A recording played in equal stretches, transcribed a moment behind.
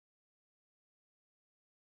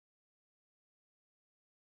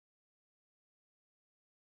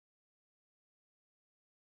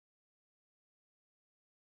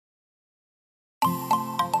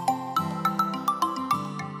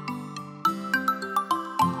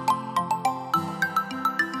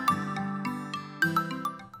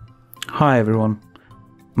Hi everyone,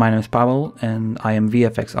 my name is Pawel and I am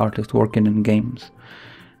VFX artist working in games.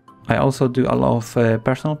 I also do a lot of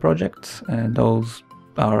personal projects, and those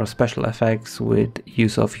are special effects with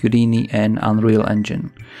use of Houdini and Unreal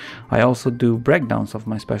Engine. I also do breakdowns of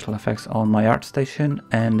my special effects on my art station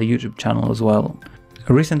and the YouTube channel as well.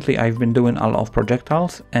 Recently I've been doing a lot of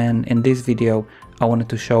projectiles, and in this video I wanted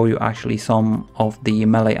to show you actually some of the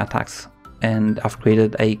melee attacks, and I've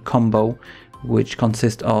created a combo which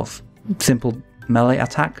consists of simple melee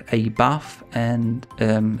attack, a buff and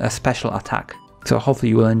a special attack. So hopefully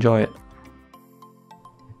you will enjoy it.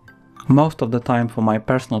 Most of the time for my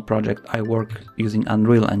personal project I work using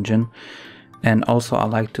Unreal Engine, and also I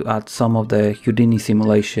like to add some of the Houdini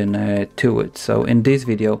simulation to it. So in this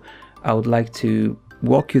video I would like to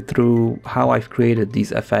walk you through how I've created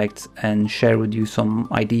these effects and share with you some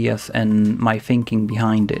ideas and my thinking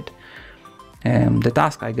behind it. The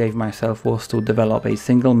task I gave myself was to develop a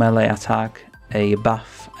single melee attack, a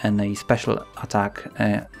buff and a special attack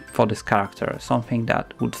for this character, something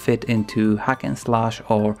that would fit into hack and slash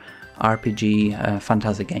or RPG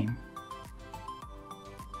fantasy game.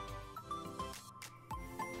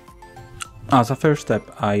 As a first step,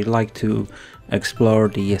 I like to explore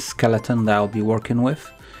the skeleton that I'll be working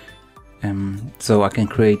with, so I can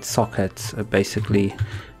create sockets basically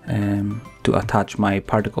to attach my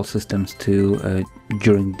particle systems to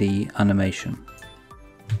during the animation.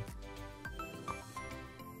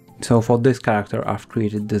 So for this character I've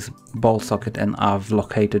created this ball socket and I've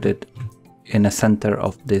located it in the center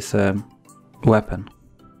of this weapon.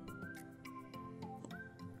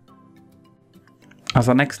 As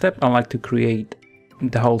a next step I like to create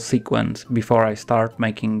the whole sequence before I start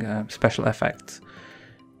making special effects.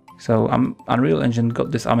 So Unreal Engine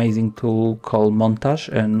got this amazing tool called Montage,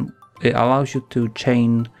 and it allows you to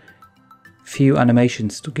chain few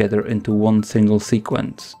animations together into one single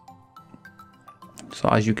sequence. So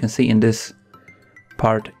as you can see in this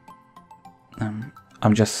part,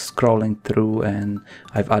 I'm just scrolling through and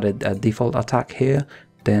I've added a default attack here,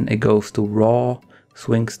 then it goes to raw,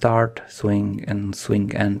 swing start, swing and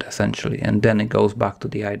swing end essentially, and then it goes back to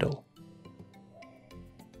the idle.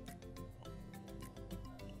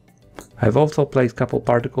 I've also placed a couple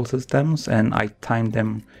particle systems and I timed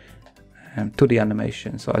them to the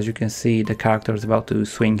animation. So as you can see the character is about to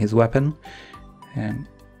swing his weapon, and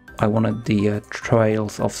I wanted the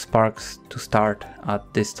trails of sparks to start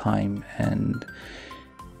at this time, and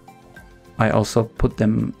I also put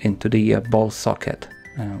them into the ball socket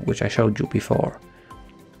which I showed you before.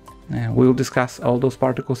 We'll discuss all those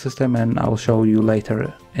particle systems and I'll show you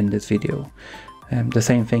later in this video. The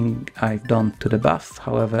same thing I've done to the buff,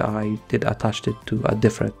 however I did attach it to a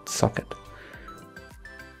different socket.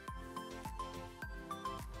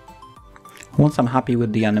 Once I'm happy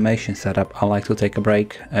with the animation setup, I like to take a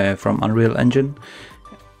break from Unreal Engine,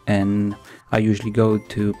 and I usually go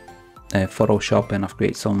to Photoshop and I've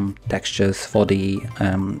created some textures for the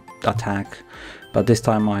attack, but this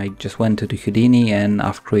time I just went to the Houdini and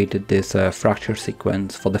I've created this fracture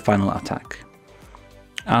sequence for the final attack.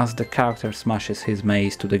 As the character smashes his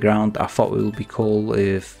mace to the ground, I thought it would be cool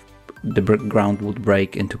if the ground would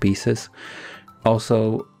break into pieces.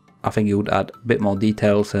 Also, I think it would add a bit more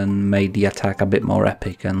details and make the attack a bit more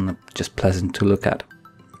epic and just pleasant to look at.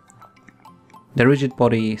 The rigid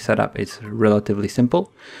body setup is relatively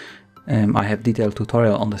simple. I have detailed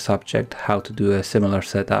tutorial on the subject, how to do a similar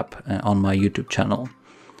setup on my YouTube channel.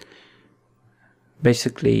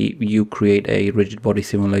 Basically, you create a rigid body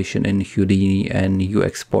simulation in Houdini and you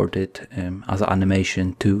export it as an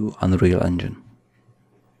animation to Unreal Engine.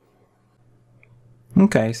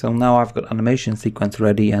 Okay, so now I've got animation sequence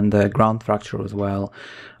ready and the ground fracture as well.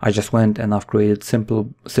 I just went and I've created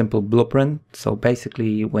simple blueprint. So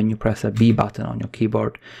basically, when you press a B button on your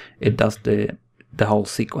keyboard, it does the whole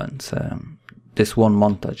sequence. This one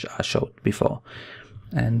montage I showed before.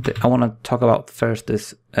 And I want to talk about first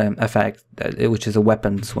this effect, which is a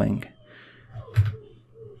weapon swing.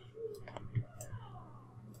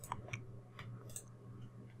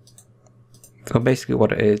 So basically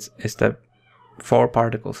what it is the 4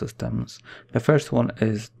 particle systems. The first one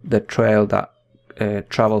is the trail that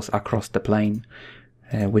travels across the plane,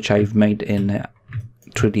 which I've made in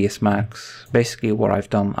 3ds Max. Basically what I've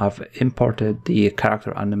done, I've imported the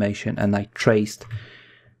character animation and I traced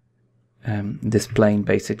this plane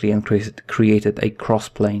basically and created a cross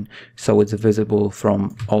plane so it's visible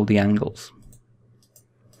from all the angles.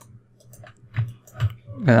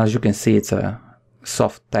 And as you can see, it's a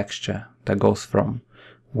soft texture that goes from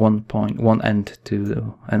one end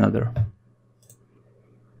to another.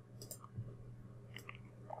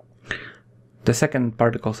 The second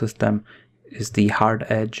particle system is the hard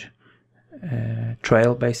edge,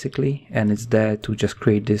 trail basically, and it's there to just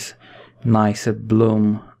create this nice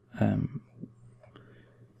bloom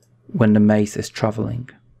when the maze is traveling.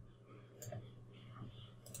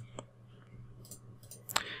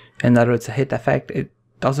 And whether it's a hit effect, it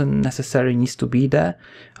doesn't necessarily need to be there.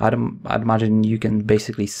 I'd imagine you can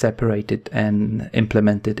basically separate it and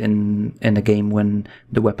implement it in a game when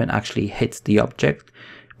the weapon actually hits the object.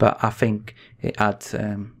 But I think it adds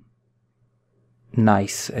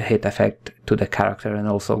nice hit effect to the character and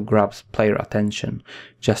also grabs player attention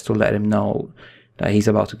just to let him know that he's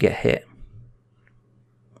about to get hit.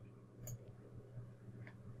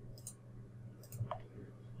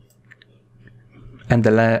 And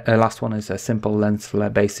the last one is a simple lens flare,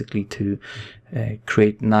 basically to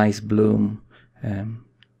create nice bloom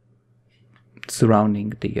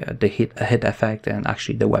surrounding the hit effect and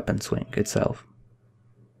actually the weapon swing itself.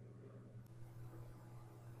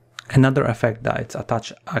 Another effect that it's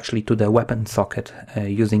attached actually to the weapon socket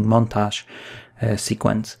using montage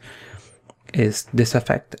sequence is this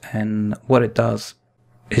effect, and what it does,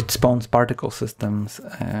 it spawns particle systems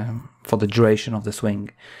for the duration of the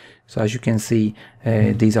swing. So as you can see,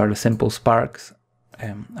 these are the simple sparks.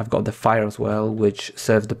 I've got the fire as well, which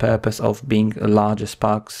serves the purpose of being larger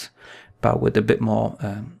sparks, but with a bit more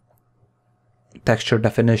texture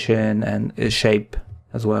definition and shape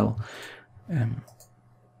as well.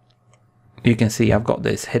 You can see I've got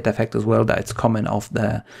this hit effect as well, that it's coming off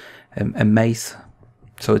the mace,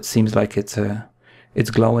 so it seems like it's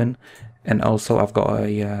glowing. And also I've got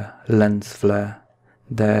a lens flare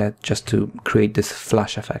there just to create this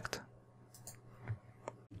flash effect.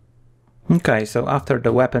 Okay, so after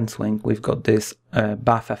the weapon swing, we've got this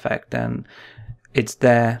buff effect, and it's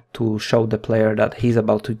there to show the player that he's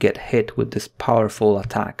about to get hit with this powerful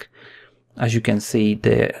attack. As you can see,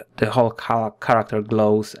 the whole character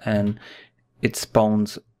glows and it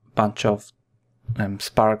spawns a bunch of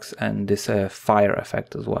sparks and this fire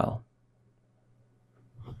effect as well.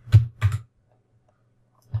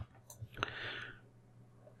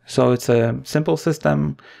 So it's a simple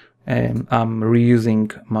system, and I'm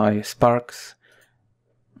reusing my sparks.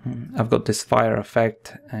 I've got this fire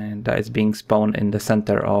effect, and that is being spawned in the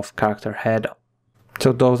center of character head.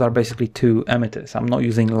 So those are basically two emitters. I'm not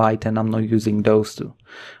using light and I'm not using those two.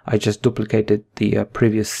 I just duplicated the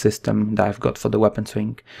previous system that I've got for the weapon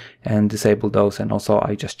swing and disabled those, and also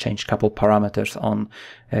I just changed a couple parameters on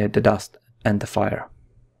the dust and the fire.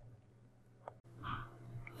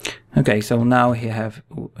 Okay, so now he have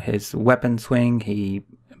his weapon swing, he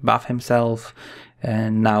buffed himself,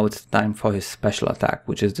 and now it's time for his special attack,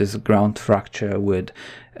 which is this ground fracture with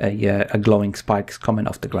a glowing spikes coming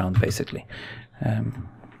off the ground, basically.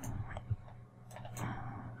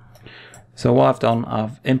 So what I've done,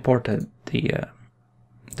 I've imported the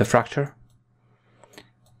fracture,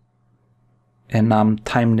 and I'm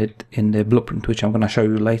timing it in the blueprint, which I'm going to show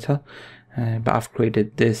you later. But I've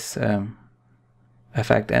created this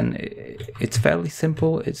effect, and it's fairly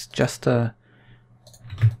simple. It's just a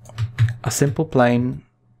simple plane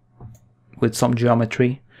with some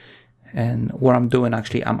geometry, and what I'm doing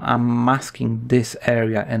actually, I'm masking this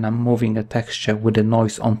area and I'm moving a texture with the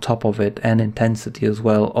noise on top of it and intensity as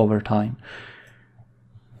well over time.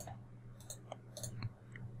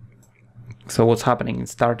 So what's happening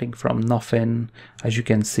is, starting from nothing, as you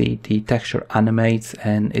can see, the texture animates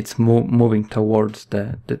and it's moving towards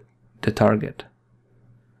the target.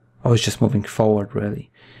 Oh, it's just moving forward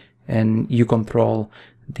really, and you control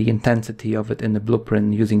the intensity of it in the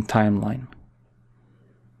blueprint using timeline.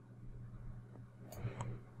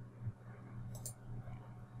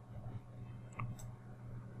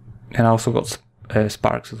 And I also got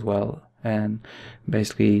sparks as well, and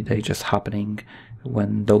basically they're just happening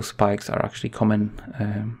when those spikes are actually coming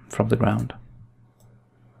from the ground.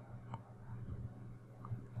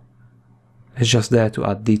 It's just there to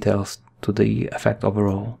add details to the effect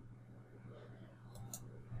overall.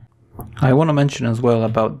 I want to mention as well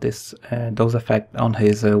about this those effect on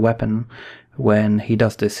his weapon when he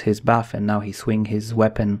does his buff and now he swing his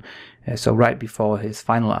weapon. So right before his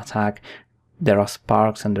final attack, there are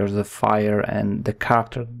sparks and there's a fire, and the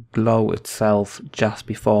character glow itself just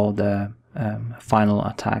before the final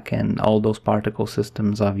attack, and all those particle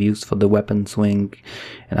systems I've used for the weapon swing,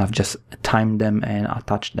 and I've just timed them and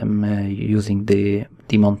attached them using the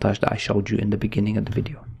montage that I showed you in the beginning of the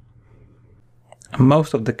video.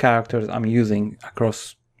 Most of the characters I'm using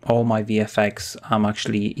across all my VFX, I'm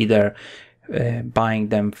actually either buying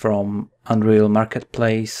them from Unreal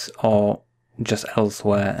Marketplace or just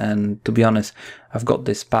elsewhere, and to be honest, I've got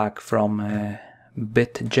this pack from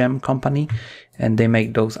BitGem company, and they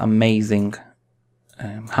make those amazing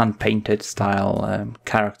hand-painted style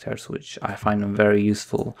characters, which I find them very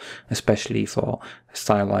useful, especially for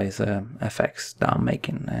stylized effects that I'm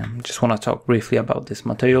making. Just want to talk briefly about this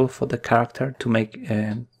material for the character to make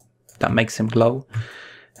that makes him glow.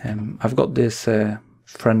 I've got this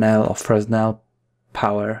Fresnel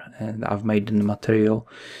power that I've made in the material,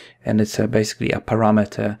 and it's basically a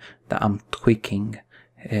parameter that I'm tweaking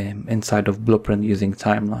inside of Blueprint using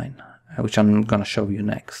Timeline, which I'm going to show you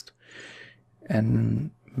next.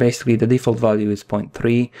 And basically the default value is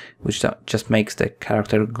 0.3, which just makes the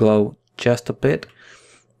character glow just a bit,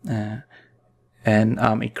 and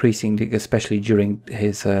I'm increasing it especially during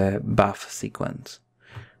his bath sequence.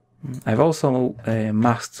 I've also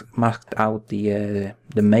masked out the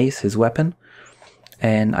mace, his weapon,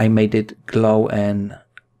 and I made it glow and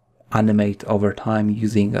animate over time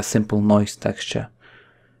using a simple noise texture.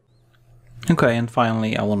 Okay, and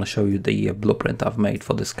finally I want to show you the blueprint I've made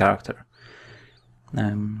for this character.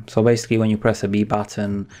 So basically when you press a B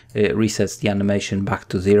button, it resets the animation back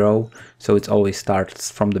to 0, so it always starts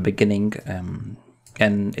from the beginning,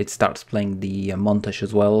 and it starts playing the montage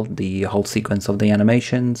as well, the whole sequence of the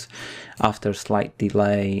animations. After slight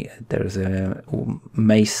delay, there's a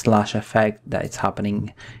mace slash effect that it's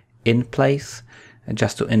happening in place,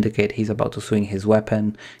 just to indicate he's about to swing his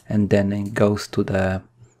weapon, and then it goes to the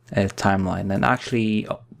timeline. And actually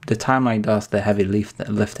the timeline does the heavy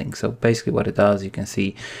lifting. So basically what it does, you can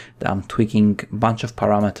see that I'm tweaking a bunch of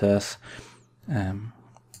parameters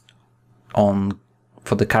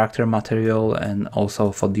for the character material and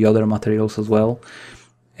also for the other materials as well,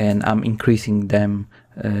 and I'm increasing them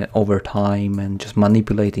over time and just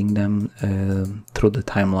manipulating them through the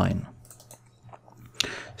timeline.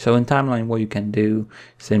 So in timeline what you can do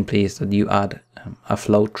simply is that you add a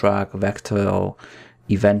flow track, vector, or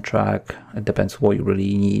event track. It depends what you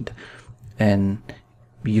really need, and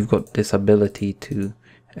you've got this ability to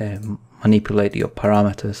manipulate your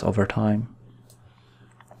parameters over time.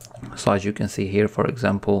 So as you can see here, for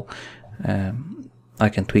example, I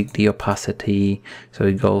can tweak the opacity so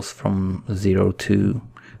it goes from 0 to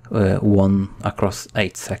 1 across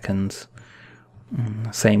 8 seconds.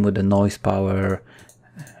 Same with the noise power,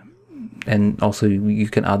 and also you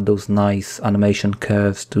can add those nice animation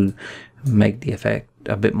curves to make the effect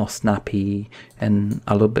a bit more snappy and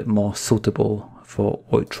a little bit more suitable for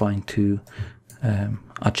what you're trying to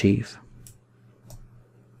achieve.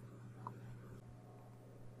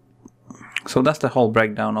 So that's the whole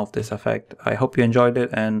breakdown of this effect. I hope you enjoyed it,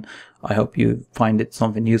 and I hope you find it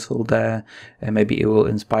something useful there, and maybe it will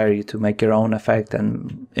inspire you to make your own effect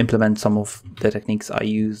and implement some of the techniques I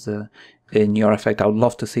use in your effect. I would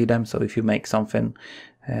love to see them, so if you make something,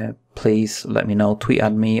 please let me know, tweet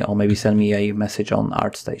at me, or maybe send me a message on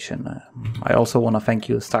ArtStation. I also want to thank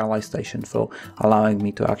you, Stylized Station, for allowing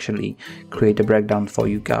me to actually create a breakdown for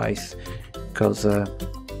you guys, because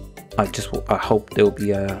I hope there will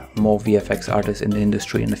be more VFX artists in the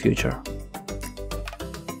industry in the future.